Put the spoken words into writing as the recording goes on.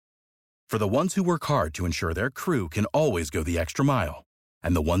For the ones who work hard to ensure their crew can always go the extra mile,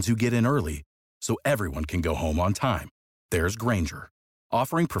 and the ones who get in early so everyone can go home on time, there's Grainger,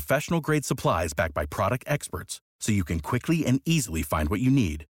 offering professional-grade supplies backed by product experts so you can quickly and easily find what you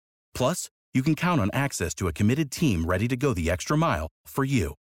need. Plus, you can count on access to a committed team ready to go the extra mile for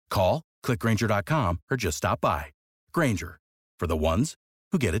you. Call, click Grainger.com, or just stop by. Grainger, for the ones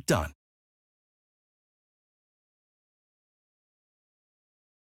who get it done.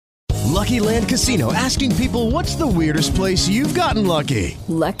 Lucky Land Casino, asking people, what's the weirdest place you've gotten lucky?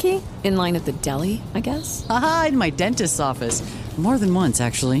 Lucky? In line at the deli, I guess? Aha, in my dentist's office. More than once,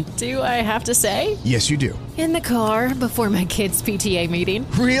 actually. Do I have to say? Yes, you do. In the car before my kids' PTA meeting.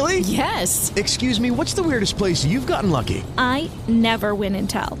 Really? Yes. Excuse me, what's the weirdest place you've gotten lucky? I never win and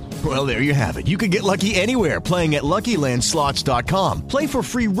tell. Well, there you have it. You can get lucky anywhere, playing at LuckyLandSlots.com. Play for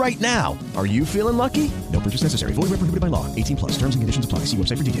free right now. Are you feeling lucky? No purchase necessary. Void where prohibited by law. 18 plus. Terms and conditions apply. See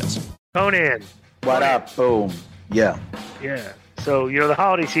website for details. Conan. What up? Boom. Yeah. Yeah. So, the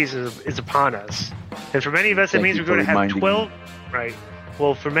holiday season is upon us. And for many of us, it means we're going to have 12... Right.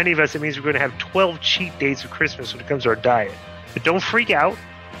 Well, for many of us, it means we're going to have 12 cheat days of Christmas when it comes to our diet. But don't freak out.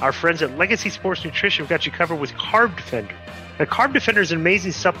 Our friends at Legacy Sports Nutrition have got you covered with Carb Defender. Now, Carb Defender is an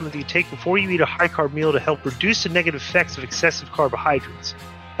amazing supplement that you take before you eat a high-carb meal to help reduce the negative effects of excessive carbohydrates.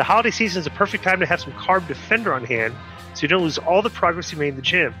 The holiday season is a perfect time to have some Carb Defender on hand so you don't lose all the progress you made in the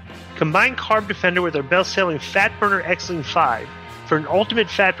gym. Combine Carb Defender with our best-selling Fat Burner X-Lean 5 for an ultimate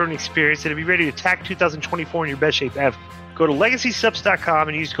fat burning experience that'll be ready to attack 2024 in your best shape ever. Go to LegacySubs.com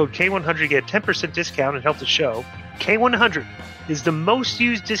and use code K100 to get a 10% discount and help the show. K100 is the most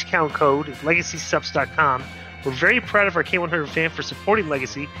used discount code at LegacySubs.com. We're very proud of our K100 fans for supporting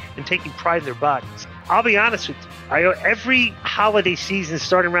Legacy and taking pride in their bodies. I'll be honest with you. Every holiday season,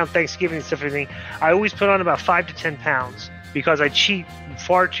 starting around Thanksgiving and stuff, everything, I always put on about 5 to 10 pounds because I cheat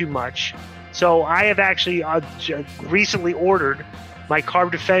far too much. So I have actually recently ordered my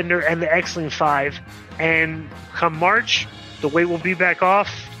Carb Defender and the X-Lean 5. And come March, the weight will be back off.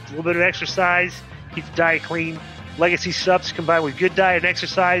 A little bit of exercise, keep the diet clean. Legacy Subs combined with good diet and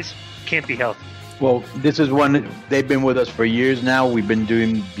exercise can't be healthy. Well, this is one, they've been with us for years now. We've been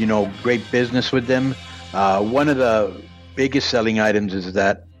doing, great business with them. One of the biggest selling items is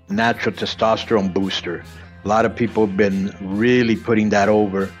that natural testosterone booster. A lot of people have been really putting that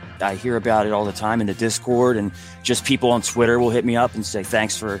over. I hear about it all the time in the Discord, and just people on Twitter will hit me up and say,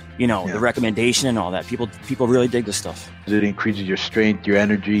 thanks for, the recommendation and all that. People really dig this stuff. It increases your strength, your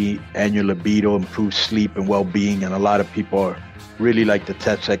energy, and your libido, improves sleep and well-being. And a lot of people really like the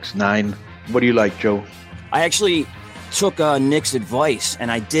Test X9. What do you like, Joe? I actually took Nick's advice,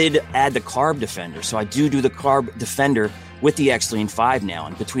 and I did add the Carb Defender. So I do the Carb Defender with the X-Lean 5 now.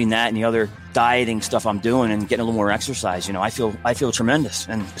 And between that and the other dieting stuff I'm doing and getting a little more exercise, I feel tremendous.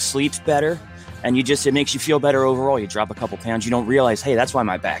 And sleep's better, and it makes you feel better overall. You drop a couple pounds, you don't realize, hey, that's why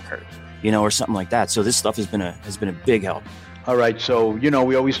my back hurt, or something like that. So this stuff has been a big help. All right. So,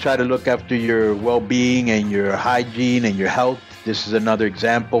 we always try to look after your well-being and your hygiene and your health. This is another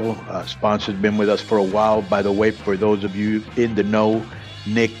example. Sponsor's been with us for a while. By the way, for those of you in the know,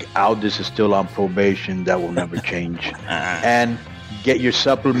 Nick Aldis is still on probation. That will never change. And get your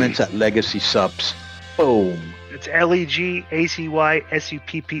supplements at Legacy Subs. Boom. It's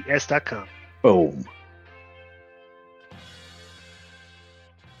LEGACYSUPPS.com. Boom.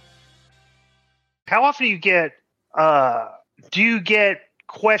 How often do you get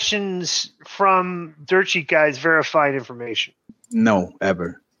questions from Dirt Sheet guys verifying information? No,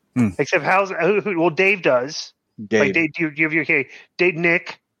 ever. Except Dave does. Dave. Like, Dave, do you have Dave,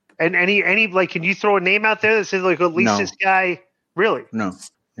 Nick, and any can you throw a name out there that says at least this guy? Really? No.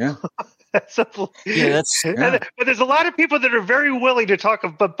 Yeah. But there's a lot of people that are very willing to talk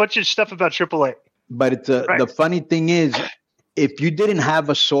a bunch of stuff about AAA. But it's the funny thing is, if you didn't have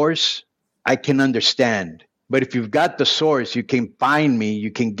a source, I can understand. But if you've got the source, you can find me, you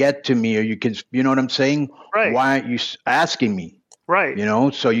can get to me, or you can, you know what I'm saying? Right. Why aren't you asking me? Right.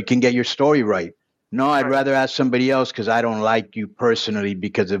 So you can get your story right. No, I'd rather ask somebody else because I don't like you personally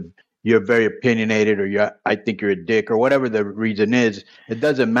because of you're very opinionated or I think you're a dick or whatever the reason is. It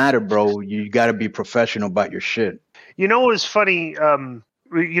doesn't matter, bro. You got to be professional about your shit. It was funny,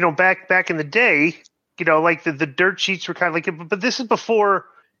 back in the day, like the dirt sheets were kind of like, but this is before,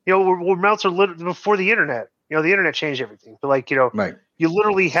 where mounts are before the internet. The internet changed everything. But right. You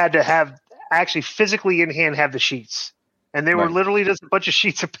literally had to have actually physically in hand have the sheets. And they were literally just a bunch of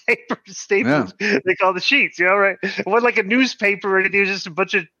sheets of paper stapled. Yeah. They call the sheets, right? It wasn't like a newspaper or anything. It was just a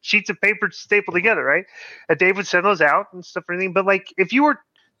bunch of sheets of paper stapled together, right? And Dave would send those out and stuff and everything. But if you were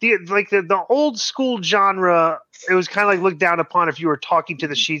the old school genre, it was kind of like looked down upon if you were talking to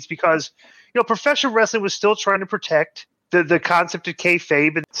the sheets because, professional wrestling was still trying to protect the concept of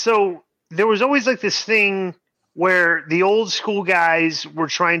kayfabe. And so there was always like this thing where the old school guys were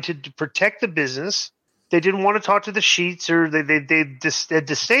trying to protect the business. They didn't want to talk to the sheets, or they had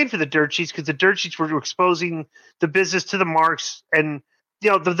disdain for the dirt sheets because the dirt sheets were exposing the business to the marks. And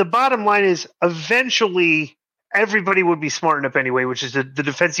the bottom line is eventually everybody would be smart enough anyway, which is the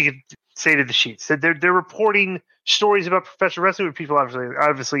defense you could say to the sheets. That they're reporting stories about professional wrestling with people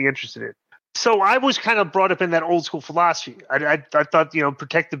obviously interested in. So I was kind of brought up in that old school philosophy. I thought,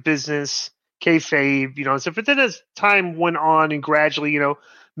 protect the business, kayfabe, so. But then as time went on and gradually,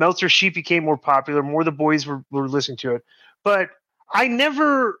 Meltzer Sheet became more popular. More of the boys were listening to it. But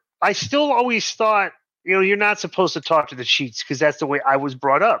I still always thought, you're not supposed to talk to the sheets because that's the way I was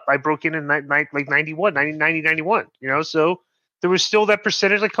brought up. I broke in like 91, so there was still that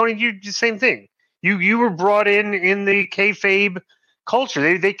percentage. Like, Conan, you the same thing. You were brought in the kayfabe culture.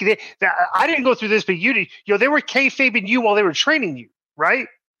 I didn't go through this, but you did. They were kayfabing you while they were training you, right?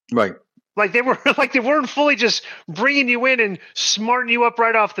 Right. Like they weren't fully just bringing you in and smarting you up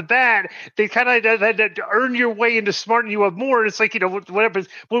right off the bat. They kind of had to earn your way into smarting you up more. And it's like, whatever,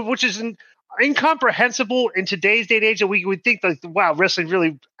 which is incomprehensible in today's day and age. And we would think like, wow, wrestling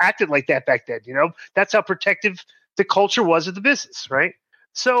really acted like that back then. That's how protective the culture was of the business. Right.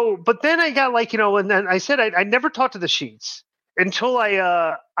 So, but then I got and then I said, I never talked to the sheets until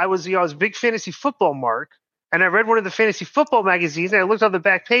I was a big fantasy football mark. And I read one of the fantasy football magazines, and I looked on the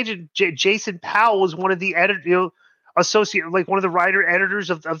back page, and Jason Powell was one of the one of the writer editors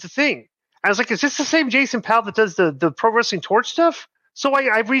of the thing. I was like, is this the same Jason Powell that does the Pro Wrestling Torch stuff? So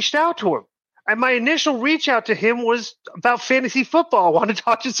I reached out to him. And my initial reach out to him was about fantasy football. I wanted to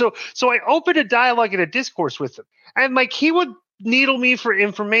talk to him. So I opened a dialogue and a discourse with him. And he would needle me for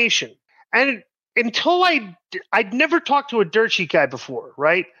information. And until I'd never talked to a dirt sheet guy before,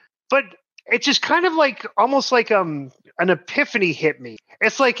 right? But it's just kind of almost like an epiphany hit me.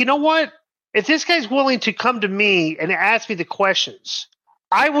 It's like, you know what? If this guy's willing to come to me and ask me the questions,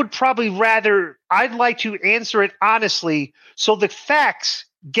 I would probably I'd like to answer it honestly so the facts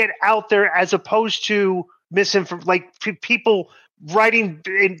get out there as opposed to people writing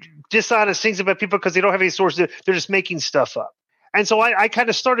dishonest things about people because they don't have any sources. They're just making stuff up. And so I kind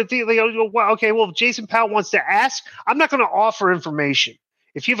of started thinking, okay, well, if Jason Powell wants to ask, I'm not going to offer information.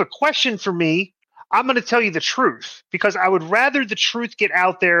 If you have a question for me, I'm going to tell you the truth because I would rather the truth get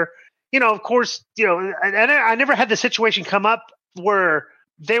out there. Of course, and I never had the situation come up where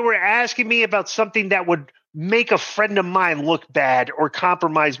they were asking me about something that would make a friend of mine look bad or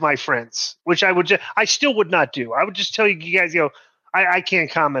compromise my friends, which I still would not do. I would just tell you guys, I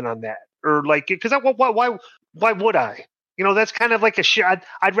can't comment on that or because why would I? That's kind of like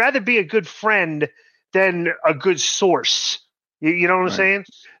I'd rather be a good friend than a good source. You know what I'm saying?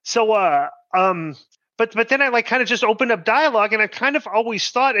 So, but then I kind of just opened up dialogue, and I kind of always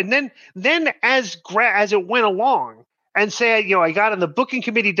thought, and then as it went along, and say, I got on the booking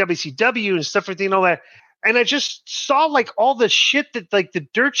committee, WCW and stuff, and all that, and I just saw all the shit that the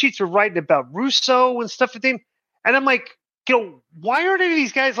dirt sheets were writing about Russo and stuff, and I'm like, why aren't any of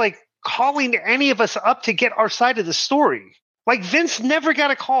these guys calling any of us up to get our side of the story? Vince never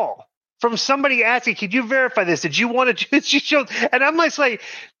got a call from somebody asking, "Could you verify this? Did you want to do this?" And I'm like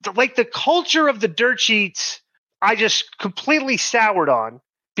the culture of the dirt sheets, I just completely soured on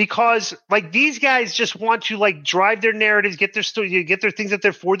because these guys just want to drive their narratives, get their story, get their things out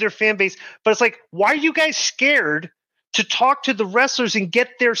there for their fan base. But it's why are you guys scared to talk to the wrestlers and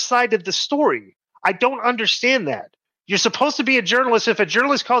get their side of the story? I don't understand that. You're supposed to be a journalist. If a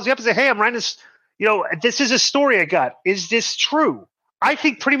journalist calls you up and say, "Hey, I'm writing this, this is a story I got. Is this true?" I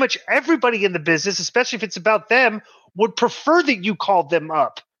think pretty much everybody in the business, especially if it's about them, would prefer that you called them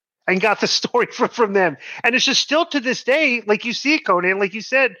up and got the story from them. And it's just still to this day, like you see it, Conan, like you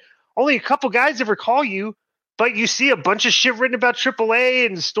said, only a couple guys ever call you, but you see a bunch of shit written about AAA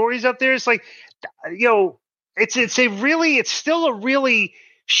and stories out there. It's it's still a really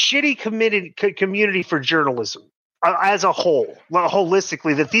shitty community for journalism as a whole,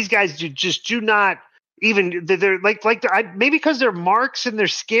 holistically, that these guys do not. Even they're maybe because they're marks and they're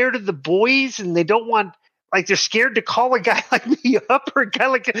scared of the boys and they don't want they're scared to call a guy like me up or a guy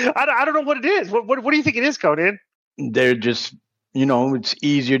I don't know what it is. What do you think it is, Conan? They're just it's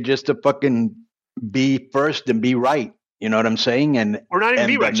easier just to fucking be first than be right. You know what I'm saying? Or not even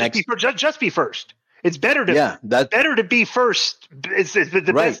be right. Just be first. It's better to better to be first. It's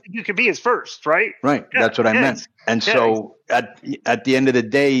the best thing you can be is first, right? Right. Yeah, that's what I meant. And so at the end of the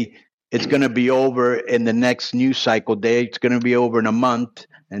day, it's going to be over in the next news cycle day. It's going to be over in a month.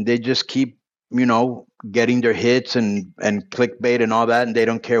 And they just keep, getting their hits and clickbait and all that. And they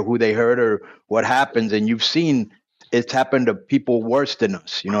don't care who they hurt or what happens. And you've seen it's happened to people worse than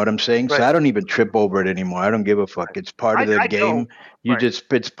us. You know what I'm saying? Right. So I don't even trip over it anymore. I don't give a fuck. It's part of the game.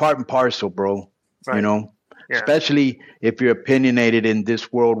 It's part and parcel, bro. Right. Yeah. Especially if you're opinionated in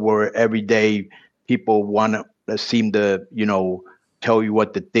this world where every day people want to seem to, tell you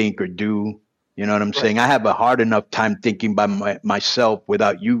what to think or do. You know what I'm saying? I have a hard enough time thinking by myself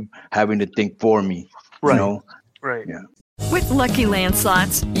without you having to think for me. Right. Right. Yeah. With Lucky Land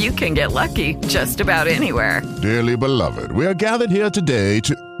Slots, you can get lucky just about anywhere. Dearly beloved, we are gathered here today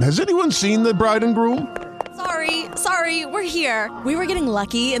to... Has anyone seen the bride and groom? Sorry, we're here. We were getting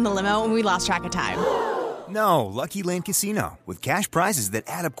lucky in the limo and we lost track of time. No, Lucky Land Casino, with cash prizes that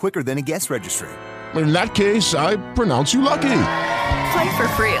add up quicker than a guest registry. In that case, I pronounce you lucky. Play for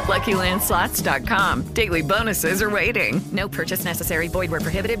free at LuckyLandSlots.com. Daily bonuses are waiting. No purchase necessary. Void where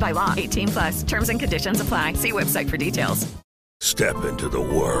prohibited by law. 18+. Terms and conditions apply. See website for details. Step into the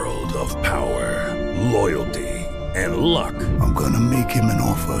world of power, loyalty, and luck. I'm gonna make him an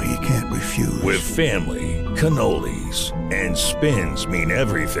offer he can't refuse. With family, cannolis, and spins mean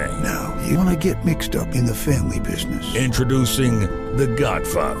everything. Now, you wanna get mixed up in the family business. Introducing The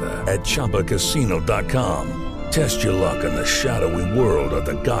Godfather at ChumbaCasino.com. Test your luck in the shadowy world of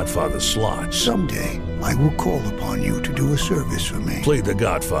The Godfather slot. Someday, I will call upon you to do a service for me. Play The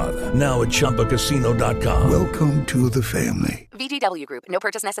Godfather, now at ChumbaCasino.com. Welcome to the family. VGW Group. No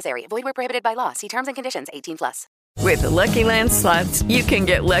purchase necessary. Void where prohibited by law. See terms and conditions. 18+. With Lucky Land Slots, you can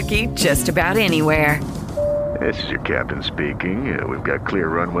get lucky just about anywhere. This is your captain speaking. We've got clear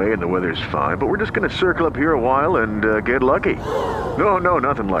runway and the weather's fine, but we're just going to circle up here a while and get lucky. No,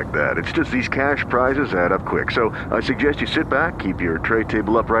 nothing like that. It's just these cash prizes add up quick. So I suggest you sit back, keep your tray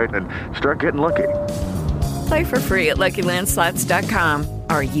table upright, and start getting lucky. Play for free at LuckyLandSlots.com.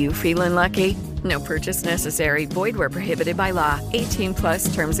 Are you feeling lucky? No purchase necessary. Void where prohibited by law.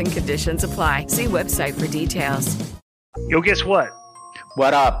 18+ terms and conditions apply. See website for details. Yo, guess what?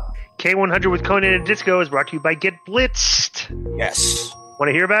 What up? K100 with Conan and Disco is brought to you by Get Blitzed. Yes. Want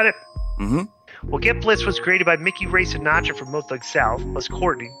to hear about it? Mm-hmm. Well, Get Blitzed was created by Mickey Ray Sinatra from Moth Lake South, plus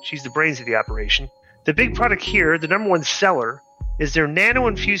Courtney. She's the brains of the operation. The big product here, the number one seller, is their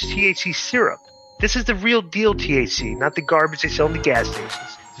nano-infused THC syrup. This is the real deal THC, not the garbage they sell in the gas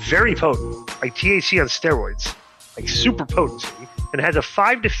stations. It's very potent, like THC on steroids, like super potency, and has a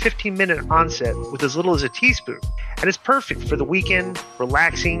 5 to 15 minute onset with as little as a teaspoon. And it's perfect for the weekend,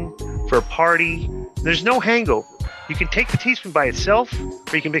 relaxing, for a party. There's no hangover. You can take the teaspoon by itself,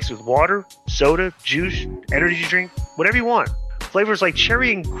 or you can mix it with water, soda, juice, energy drink, whatever you want. Flavors like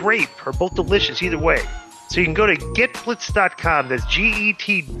cherry and grape are both delicious either way. So you can go to getblitz.com, that's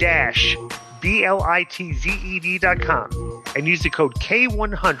GET-BLITZED.com, and use the code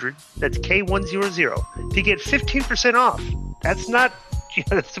K100, that's K100, to get 15% off. That's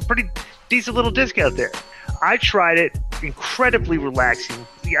a pretty decent little discount there. I tried it, incredibly relaxing.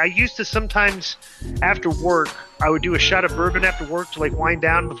 I used to sometimes, after work, I would do a shot of bourbon after work to wind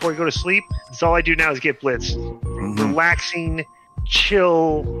down before I go to sleep. That's all I do now is Get Blitzed. Mm-hmm. Relaxing,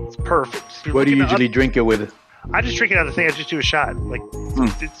 chill, it's perfect. What do you usually drink it with? I just drink it out of the thing. I just do a shot. Wait. Wow.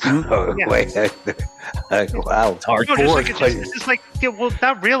 It's hardcore. Well,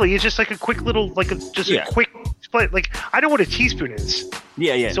 not really. It's just like a quick little, a quick split. I know what a teaspoon is.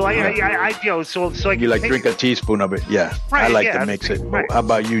 Yeah. So I you drink a teaspoon of it. Yeah. Right, I like to mix it. Right. How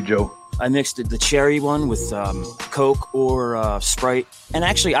about you, Joe? I mixed the cherry one with Coke or Sprite. And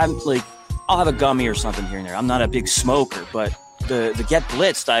actually, I'll have a gummy or something here and there. I'm not a big smoker, but the Get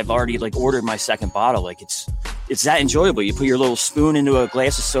Blitzed, I've already ordered my second bottle. It's that enjoyable. You put your little spoon into a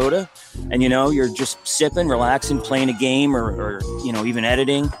glass of soda, and you're just sipping, relaxing, playing a game, or even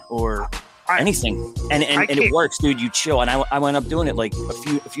editing or anything, and it works, dude. You chill, and I went up doing it a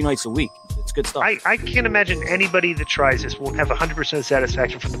few nights a week. It's good stuff. I can't imagine anybody that tries this won't have 100%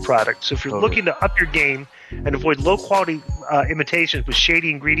 satisfaction from the product. So if you're looking to up your game and avoid low quality imitations with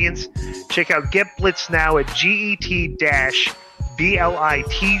shady ingredients, check out Get Blitz now at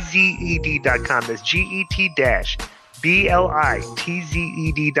GET-BLITZED.com. That's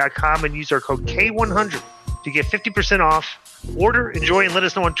GET-BLITZED.com, and use our code K100 to get 50% off. Order, enjoy, and let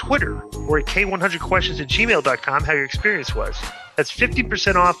us know on Twitter or at K100questions@gmail.com how your experience was. That's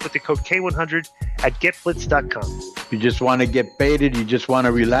 50% off with the code K100 at getblitz.com. You just want to get baited, you just want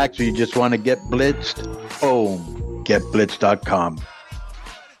to relax, or you just want to get blitzed? Boom. Getblitz.com.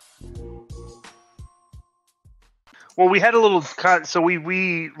 Well, we had a little so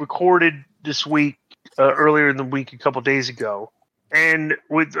we recorded this week, earlier in the week, a couple days ago, and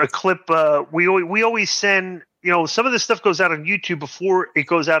with a clip, we always send. Some of this stuff goes out on YouTube before it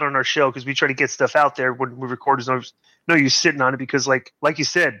goes out on our show because we try to get stuff out there when we record. There's no use sitting on it because, like you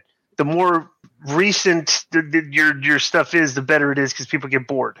said, the more recent your stuff is, the better it is because people get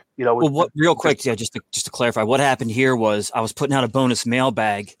bored. Real quick, just to clarify, what happened here was I was putting out a bonus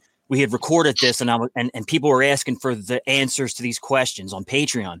mailbag. We had recorded this, and people were asking for the answers to these questions on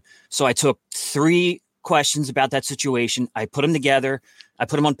Patreon. So I took 3 questions about that situation. I put them together. I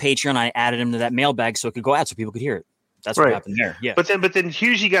put them on Patreon. I added them to that mailbag so it could go out so people could hear it. That's what happened there. Yeah. But then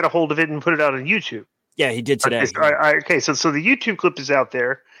Hughes got a hold of it and put it out on YouTube. Yeah, he did today. Okay, so the YouTube clip is out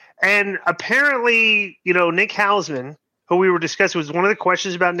there, and apparently, Nick Hausman, who we were discussing, was one of the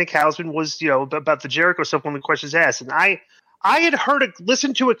questions about Nick Hausman was about the Jericho stuff. One of the questions asked, and I had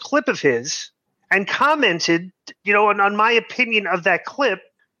listened to a clip of his and commented, on my opinion of that clip.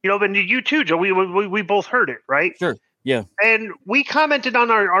 And you too, Joe. We both heard it, right? Sure. Yeah. And we commented on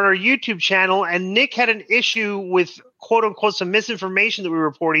our YouTube channel, and Nick had an issue with quote unquote some misinformation that we were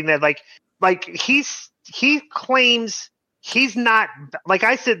reporting that like he claims he's not, like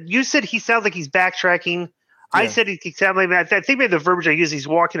I said, you said he sounds like he's backtracking. Yeah. I said he sounds like that. I think maybe the verbiage I use, he's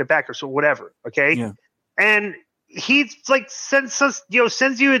walking it backwards or whatever. Okay. Yeah. And he's like sends you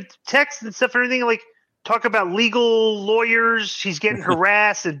a text and stuff and everything, like talk about legal lawyers. He's getting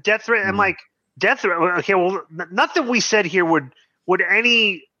harassed and death threat. I'm like, death threat. Okay. Well, nothing we said here would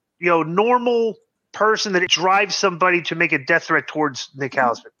any, normal person that drives somebody to make a death threat towards Nick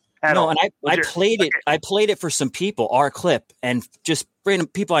Hausman. No, and I played it. I played it for some people, our clip, and just random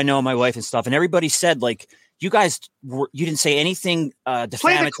people I know, my wife and stuff, and everybody said like, you guys you didn't say anything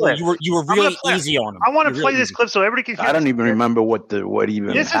defamatory. You were really easy on them. I want to play this clip so everybody can hear. I don't even remember what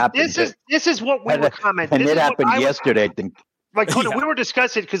even happened. This is what we were commenting. And it happened yesterday, I think. Like we were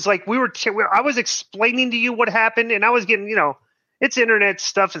discussing because like I was explaining to you what happened, and I was getting it's internet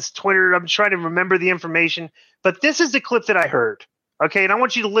stuff, it's Twitter. I'm trying to remember the information, but this is the clip that I heard. Okay, and I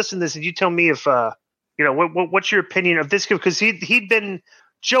want you to listen to this, and you tell me if what's your opinion of this? Because he'd been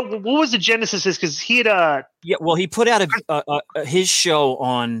Joe. What was the genesis? Is because he had he put out his show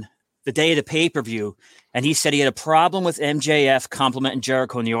on the day of the pay-per-view, and he said he had a problem with MJF complimenting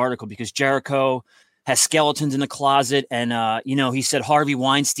Jericho in the article because Jericho has skeletons in the closet, and he said Harvey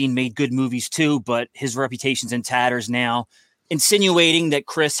Weinstein made good movies too, but his reputation's in tatters now, insinuating that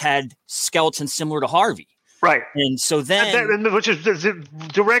Chris had skeletons similar to Harvey. Right. And so then... which is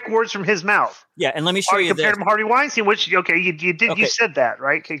direct words from his mouth. Yeah, and let me show you compared to Harvey Weinstein, which, you did. Okay. You said that,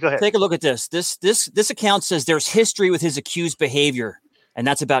 right? Okay, go ahead. Take a look at this. This account says there's history with his accused behavior, and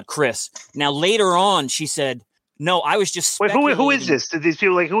that's about Chris. Now, later on, she said, no, I was just speculating. Wait, who is this? Did these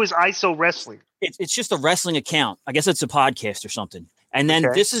people, like, who is ISO Wrestling? It's just a wrestling account. I guess it's a podcast or something. And then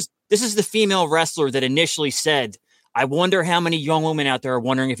this is the female wrestler that initially said, I wonder how many young women out there are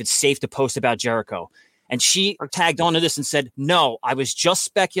wondering if it's safe to post about Jericho. And she tagged onto this and said, no, I was just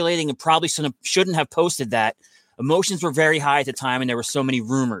speculating and probably shouldn't have posted that. Emotions were very high at the time and there were so many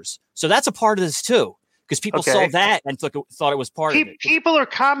rumors. So that's a part of this too, because people saw that and thought it was part of it. People are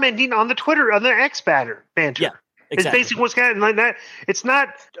commenting on the Twitter, on the X banter. Yeah, exactly. It's basically what's going on. Like that. It's not,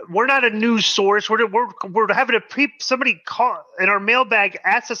 we're not a news source. We're having somebody call in our mailbag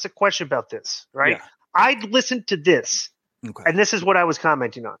asked us a question about this, right? Yeah. I listened to this and this is what I was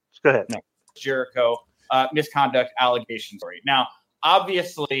commenting on. Go ahead. No. Jericho. Misconduct allegation story. Now,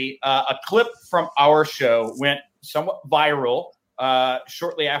 obviously, a clip from our show went somewhat viral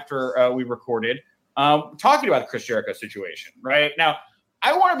shortly after we recorded, talking about the Chris Jericho situation. Right now,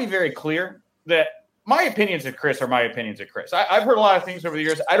 I want to be very clear that my opinions of Chris are my opinions of Chris. I've heard a lot of things over the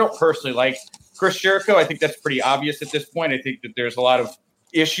years. I don't personally like Chris Jericho. I think that's pretty obvious at this point. I think that there's a lot of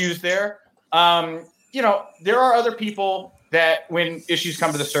issues there. There are other people that when issues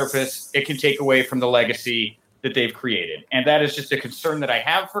come to the surface, it can take away from the legacy that they've created. And that is just a concern that I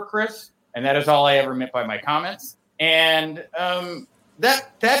have for Chris. And that is all I ever meant by my comments. And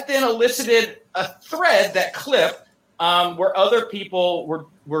that then elicited a thread, that clip, where other people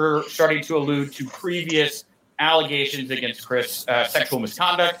were starting to allude to previous allegations against Chris, sexual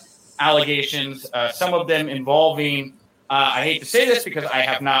misconduct allegations, some of them involving, I hate to say this because I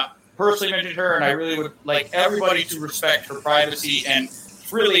have not personally mentioned her, and I really would like everybody to respect her privacy. And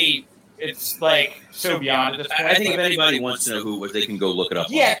really, it's like so beyond at this point. I think if anybody wants to know who it was, they can go look it up.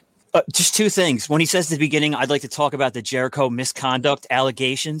 Yeah. Just 2 things. When he says at the beginning, I'd like to talk about the Jericho misconduct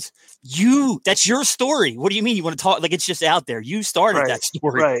allegations. That's your story. What do you mean you want to talk? Like, it's just out there. You started that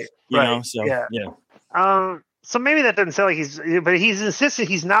story. Right. So, yeah. So maybe that doesn't sound like but he's insisted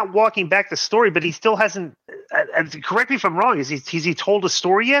he's not walking back the story, but he still hasn't, correct me if I'm wrong, has he told a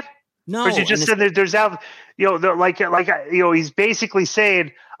story yet? No, But you just said that there's out, he's basically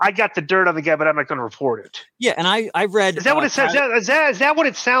saying, I got the dirt on the guy, but I'm not going to report it. Yeah, and I read. Is that what it says? Is that what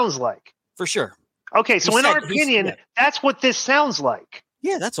it sounds like? For sure. Okay, so in our opinion, that's what this sounds like.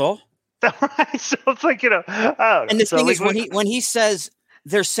 Yeah, that's all. Right. So it's like, I don't know. And the thing is, when he says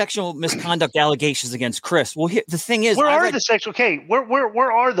there's sexual misconduct allegations against Chris, well, the thing is, where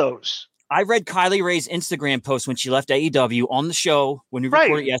are are those? I read Kylie Rae's Instagram post when she left AEW on the show when we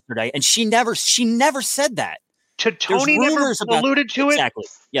recorded yesterday, and she never said that. Tony never alluded to it. Exactly.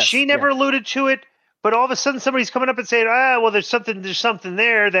 Yes. She never alluded to it, but all of a sudden somebody's coming up and saying, well, there's something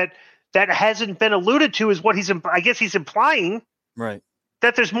there that hasn't been alluded to, is what he's implying. Right.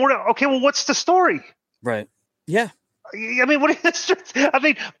 That there's more to, okay, well, what's the story? Right. Yeah. I mean,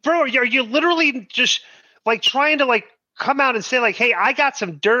 bro, are you literally just like trying to like come out and say like, hey, I got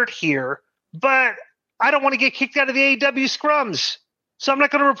some dirt here, but I don't want to get kicked out of the AEW scrums, so I'm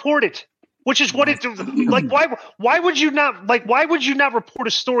not going to report it. Which is what it like. Why would you not report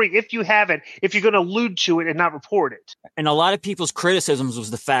a story if you haven't? If you're going to allude to it and not report it? And a lot of people's criticisms was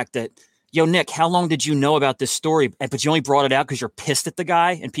the fact that, yo, Nick, how long did you know about this story? But you only brought it out because you're pissed at the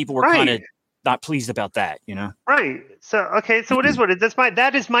guy, and people were kind of not pleased about that, Right. So okay. So it is what it is.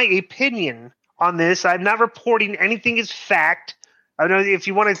 That is my opinion on this. I'm not reporting anything as fact. I know if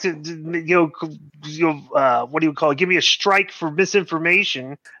you wanted to, what do you call it? Give me a strike for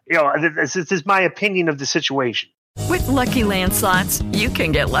misinformation. This is my opinion of the situation. With Lucky Land Slots, you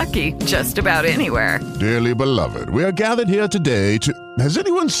can get lucky just about anywhere. Dearly beloved, we are gathered here today to... Has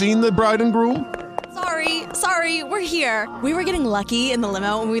anyone seen the bride and groom? Sorry, we're here. We were getting lucky in the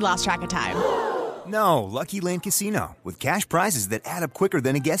limo and we lost track of time. No, Lucky Land Casino, with cash prizes that add up quicker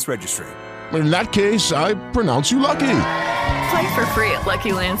than a guest registry. In that case, I pronounce you lucky. Play for free at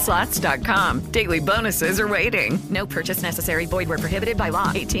LuckyLandSlots.com. Daily bonuses are waiting. No purchase necessary. Void where prohibited by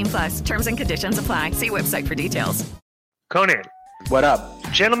law. 18+. Terms and conditions apply. See website for details. Conan. What up?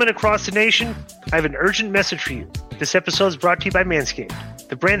 Gentlemen across the nation, I have an urgent message for you. This episode is brought to you by Manscaped.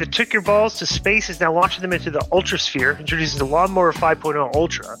 The brand that took your balls to space is now launching them into the Ultrasphere, introducing the Lawnmower 5.0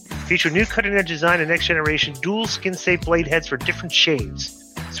 Ultra. Feature new cutting-edge design and next-generation dual skin-safe blade heads for different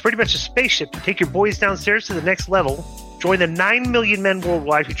shaves. It's pretty much a spaceship to take your boys downstairs to the next level. Join the 9 million men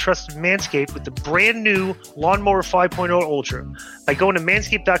worldwide who trust Manscaped with the brand new Lawnmower 5.0 Ultra by going to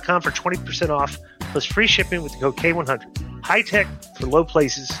manscaped.com for 20% off plus free shipping with the code K100. High tech for low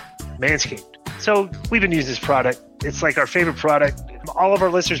places, Manscaped. So we've been using this product. It's like our favorite product. All of our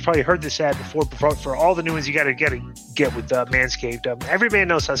listeners probably heard this ad before. For all the new ones, you got to get with Manscaped. Every man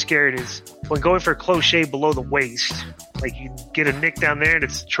knows how scary it is when going for a close shave below the waist. Like you get a nick down there and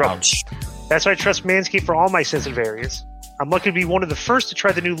it's trouble. Ouch. That's why I trust Manscaped for all my sensitive areas. I'm lucky to be one of the first to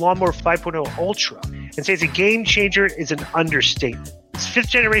try the new Lawnmower 5.0 Ultra, and say it's a game changer is an understatement. This 5th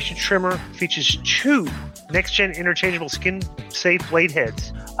generation trimmer features 2 next-gen interchangeable skin-safe blade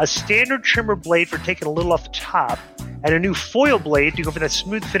heads, a standard trimmer blade for taking a little off the top, and a new foil blade to go for that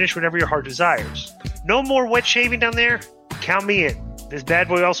smooth finish whenever your heart desires. No more wet shaving down there? Count me in. This bad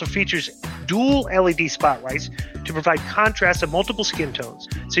boy also features dual LED spotlights to provide contrast to multiple skin tones,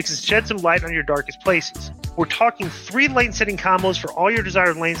 so you can shed some light on your darkest places. We're talking 3 lane setting combos for all your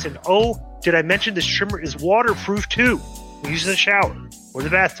desired lengths, and oh, did I mention this trimmer is waterproof too? Use in the shower or the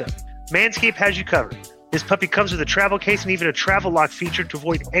bathtub. Manscaped has you covered. This puppy comes with a travel case and even a travel lock feature to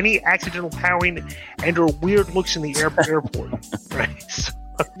avoid any accidental powering and or weird looks in the airport. Right? So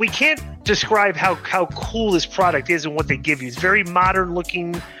we can't describe how cool this product is and what they give you. It's very modern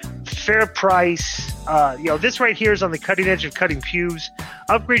looking, fair price. This right here is on the cutting edge of cutting pubes.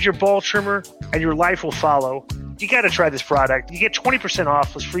 Upgrade your ball trimmer and your life will follow. You got to try this product. You get 20%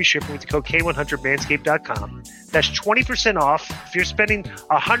 off with free shipping with the code K100manscaped.com. That's 20% off. If you're spending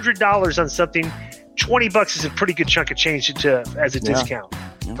 $100 on something, $20 is a pretty good chunk of change as a discount,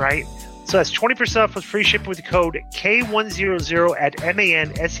 right? So that's 20% off with free shipping with the code K100 at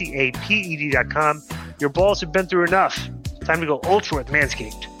manscaped.com. Your balls have been through enough. Time to go ultra with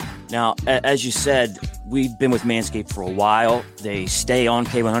Manscaped. Now, as you said, we've been with Manscaped for a while. They stay on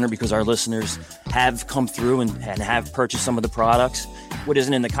K100 because our listeners have come through and have purchased some of the products. What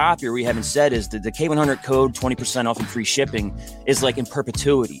isn't in the copy or we haven't said is that the K100 code, 20% off and free shipping, is like in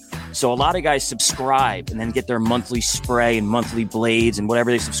perpetuity. So a lot of guys subscribe and then get their monthly spray and monthly blades and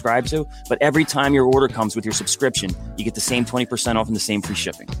whatever they subscribe to. But every time your order comes with your subscription, you get the same 20% off and the same free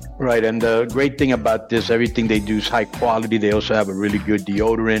shipping. Right. And the great thing about this, everything they do is high quality. They also have a really good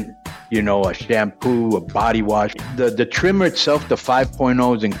deodorant, a shampoo, a body wash. The trimmer itself, the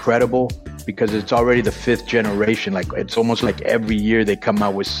 5.0, is incredible. because it's already the 5th generation. Like, it's almost like every year they come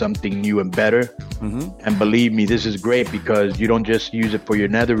out with something new and better. And believe me, this is great because you don't just use it for your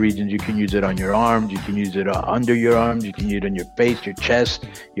nether regions. You can use it on your arms. You can use it under your arms. You can use it on your face, your chest,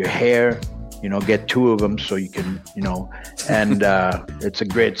 your hair. You know, get 2 of them so you can, you know, and it's a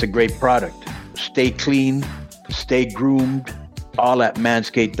great product. Stay clean, stay groomed, all at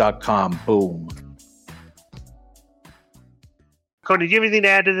manscaped.com. Boom. Cody, do you have anything to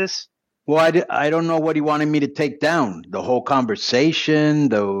add to this? Well, I don't know what he wanted me to take down. The whole conversation,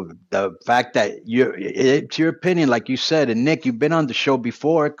 the fact that it's your opinion, like you said. And Nick, you've been on the show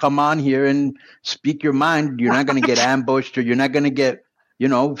before. Come on here and speak your mind. You're not going to get ambushed, or you're not going to get, you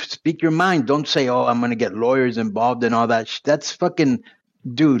know, speak your mind. Don't say, oh, I'm going to get lawyers involved and all that. That's fucking,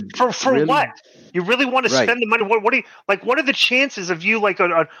 dude. For really? What? You really want to spend the money? What do you, like? What are the chances of you, like,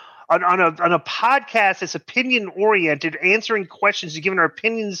 on a podcast that's opinion oriented, answering questions and giving our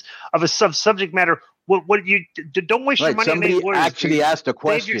opinions of a subject matter? What you don't waste your money. Somebody actually asked a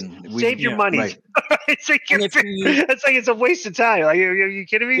question. Save your money. Right. It's like it's a waste of time. Like, are you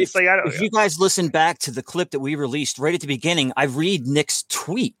kidding me? It's like, if you guys listen back to the clip that we released right at the beginning, I read Nick's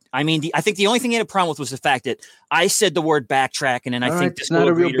tweet. I mean, I think the only thing he had a problem with was the fact that I said the word backtracking, and I think it's not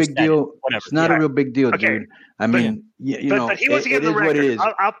a real big deal. It's not a real big deal, dude. I mean, but he wants to get the record.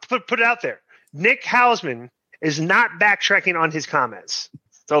 I'll put it out there. Nick Hausman is not backtracking on his comments.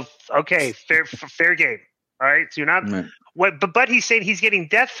 So, okay, fair game. All right. So you're not but he's saying he's getting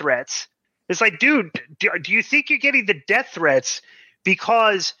death threats. It's like, dude, do you think you're getting the death threats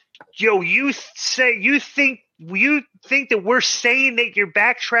because you think that we're saying that you're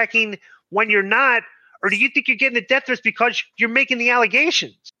backtracking when you're not, or do you think you're getting the death threats because you're making the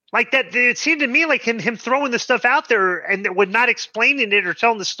allegations? Like that, it seemed to me like him throwing the stuff out there and that would not explaining it or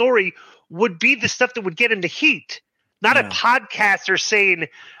telling the story would be the stuff that would get him the heat. Not a podcaster saying,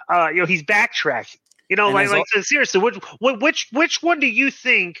 he's backtracking. You know, so seriously, which one do you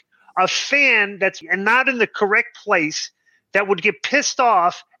think a fan that's not in the correct place that would get pissed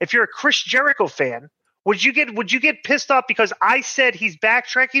off if you're a Chris Jericho fan? Would you get pissed off because I said he's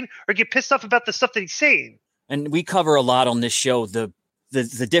backtracking, or get pissed off about the stuff that he's saying? And we cover a lot on this show the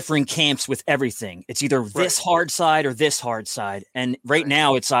differing camps with everything. It's either this hard side or this hard side, and right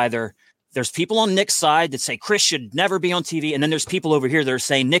now it's either. There's people on Nick's side that say Chris should never be on TV. And then there's people over here that are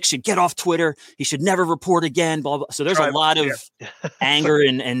saying Nick should get off Twitter. He should never report again, blah, blah. So there's a lot of anger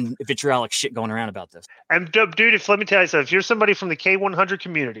and vitriolic shit going around about this. And dude, let me tell you something. If you're somebody from the K100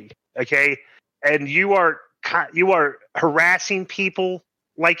 community, okay, and you are harassing people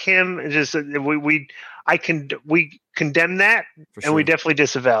like him, and just we condemn that, and we definitely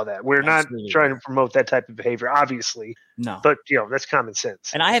disavow that. We're not trying to promote that type of behavior, obviously. No, but that's common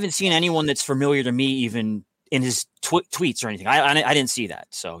sense. And I haven't seen anyone that's familiar to me, even in his tweets or anything. I didn't see that,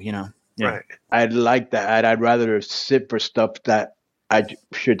 so Right. I'd like that. I'd rather sit for stuff that I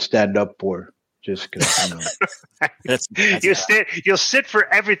should stand up for. Just because you'll sit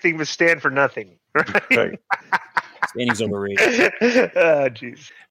for everything, but stand for nothing. Right. Standing's overrated. Oh, jeez.